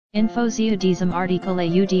Info zu diesem Artikel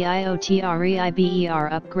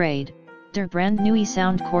Audiotreiber upgrade. Der brandneue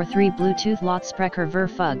Soundcore 3 Bluetooth Lautsprecher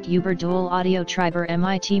verfügt über Dual Audiotreiber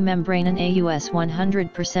mit Membranen aus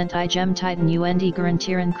 100% igem Titan-und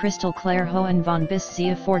garantieren kristallklare von bis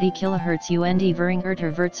zu 40 kHz und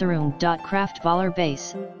verringerter Verzerrung. Kraftvoller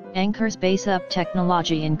Bass. Anchors BassUp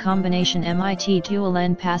Technology in Kombination mit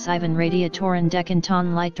dualen passiven Radiatoren decken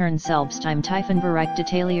Tonleitern selbst im Tiefenbereich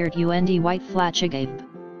detailliert und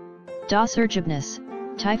White-Flachigab. Das Ergebnis,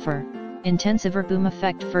 tiefer, intensiver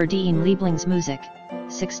Boom-Effekt für den Lieblingsmusik,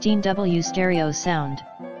 16W Stereo Sound,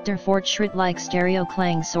 der Fortschrittliche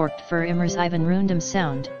Stereo-Klang sorgt für immersiven rundem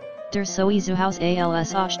Sound, der Zuhause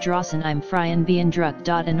als auch Draußen im freien Beeindruck.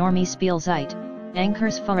 Enorme Spielzeit,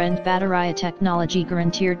 Anchors Fahrend Batterietechnologie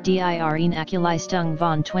garantiert dir eine Akkuleistung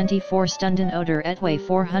von 24 Stunden oder etwa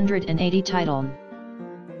 480 Titeln.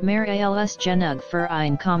 Mehr als genug für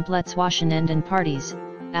ein komplettes Wochenenden Partys.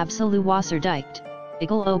 Absolut wasserdicht,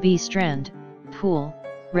 egal ob Strand, Pool,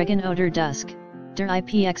 Regen oder Dusk, der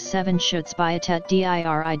IPX7 Schutz bietet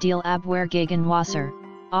dir ideal Abwehr gegen Wasser,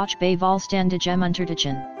 auch bei vollständigem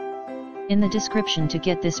Untertauchen. In the description to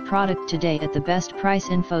get this product today at the best price.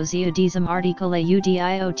 Info zu diesem Artikel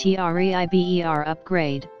Audiotreiber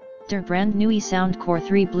upgrade. Der brandneue Soundcore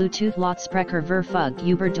 3 Bluetooth Lautsprecher verfügt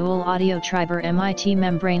über Dual Audiotreiber mit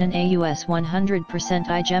Membranen aus 100%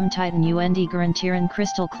 igem Titan und garantieren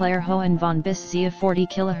kristallklare von bis zu 40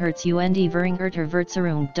 kHz und verringerter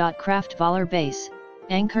Verzerrung. Kraftvoller Bass.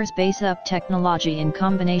 Anchors BassUp Technology in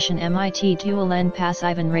Kombination mit dualen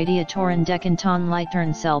passiven Radiatoren decken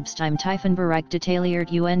Tonleitern selbst im Tiefenbereich detailliert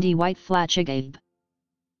und White-Flachigab.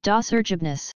 Das Ergebnis,